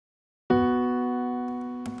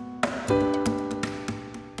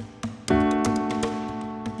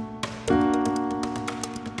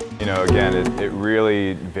You know, again, it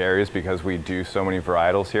really varies because we do so many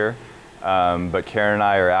varietals here. But Karen and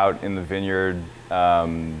I are out in the vineyard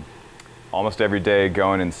almost every day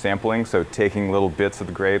going and sampling, so taking little bits of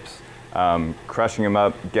the grapes, crushing them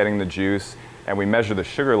up, getting the juice, and we measure the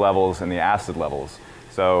sugar levels and the acid levels.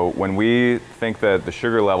 So when we think that the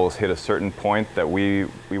sugar levels hit a certain point that we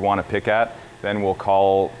want to pick at, then we'll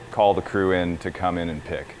call the crew in to come in and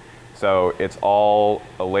pick. So it's all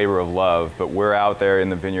a labor of love, but we're out there in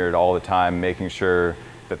the vineyard all the time making sure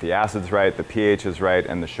that the acid's right, the pH is right,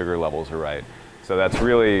 and the sugar levels are right. So that's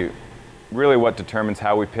really what determines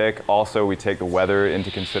how we pick. Also, we take the weather into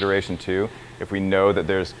consideration too. If we know that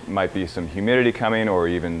there's might be some humidity coming or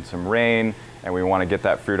even some rain, and we want to get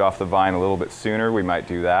that fruit off the vine a little bit sooner, we might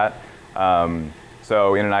do that.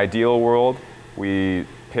 So in an ideal world, we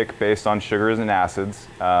pick based on sugars and acids,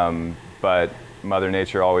 but Mother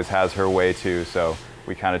Nature always has her way too, so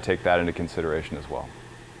we kind of take that into consideration as well.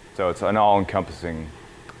 So it's an all-encompassing.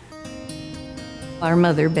 Our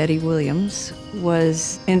mother, Betty Williams,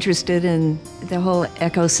 was interested in the whole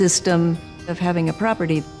ecosystem of having a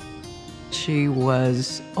property. She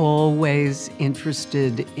was always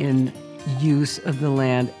interested in use of the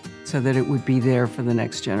land so that it would be there for the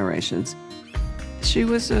next generations. She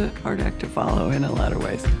was a hard act to follow in a lot of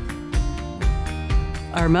ways.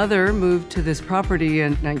 Our mother moved to this property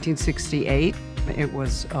in 1968. It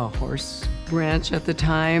was a horse ranch at the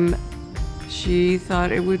time. She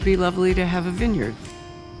thought it would be lovely to have a vineyard.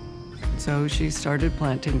 So she started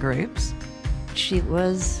planting grapes. She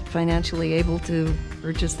was financially able to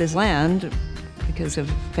purchase this land because of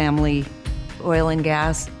family oil and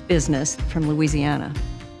gas business from Louisiana.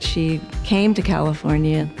 She came to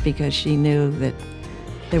California because she knew that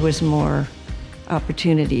there was more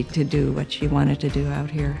opportunity to do what she wanted to do out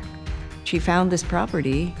here. She found this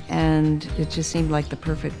property and it just seemed like the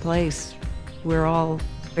perfect place. We're all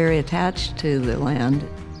very attached to the land.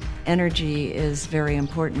 Energy is very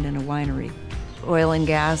important in a winery. Oil and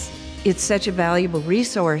gas, it's such a valuable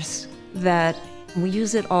resource that we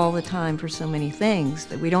use it all the time for so many things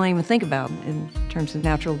that we don't even think about in terms of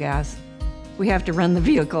natural gas. We have to run the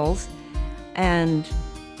vehicles and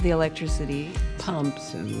the electricity.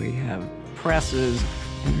 Pumps, and we have presses.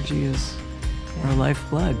 Energy is our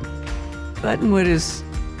lifeblood. Buttonwood is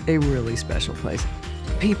a really special place.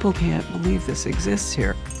 People can't believe this exists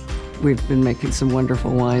here. We've been making some wonderful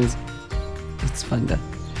wines. It's fun to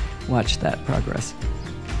watch that progress.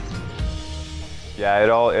 Yeah, it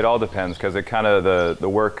all depends because it kind of the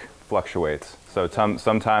work fluctuates. So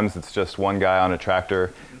sometimes it's just one guy on a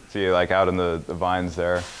tractor, see like out in the vines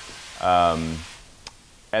there.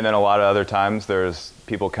 And then a lot of other times there's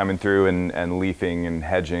people coming through and leafing and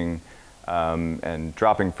hedging and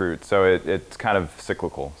dropping fruit. So it's kind of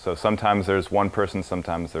cyclical. So sometimes there's one person,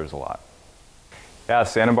 sometimes there's a lot. Yeah,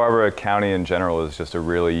 Santa Barbara County in general is just a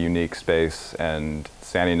really unique space, and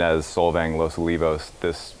Santa Ynez, Solvang, Los Olivos,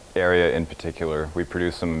 this area in particular, we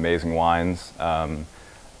produce some amazing wines.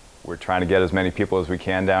 We're trying to get as many people as we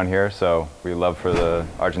can down here, so we love for the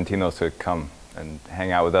Argentinos to come and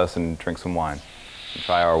hang out with us and drink some wine and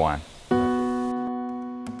try our wine.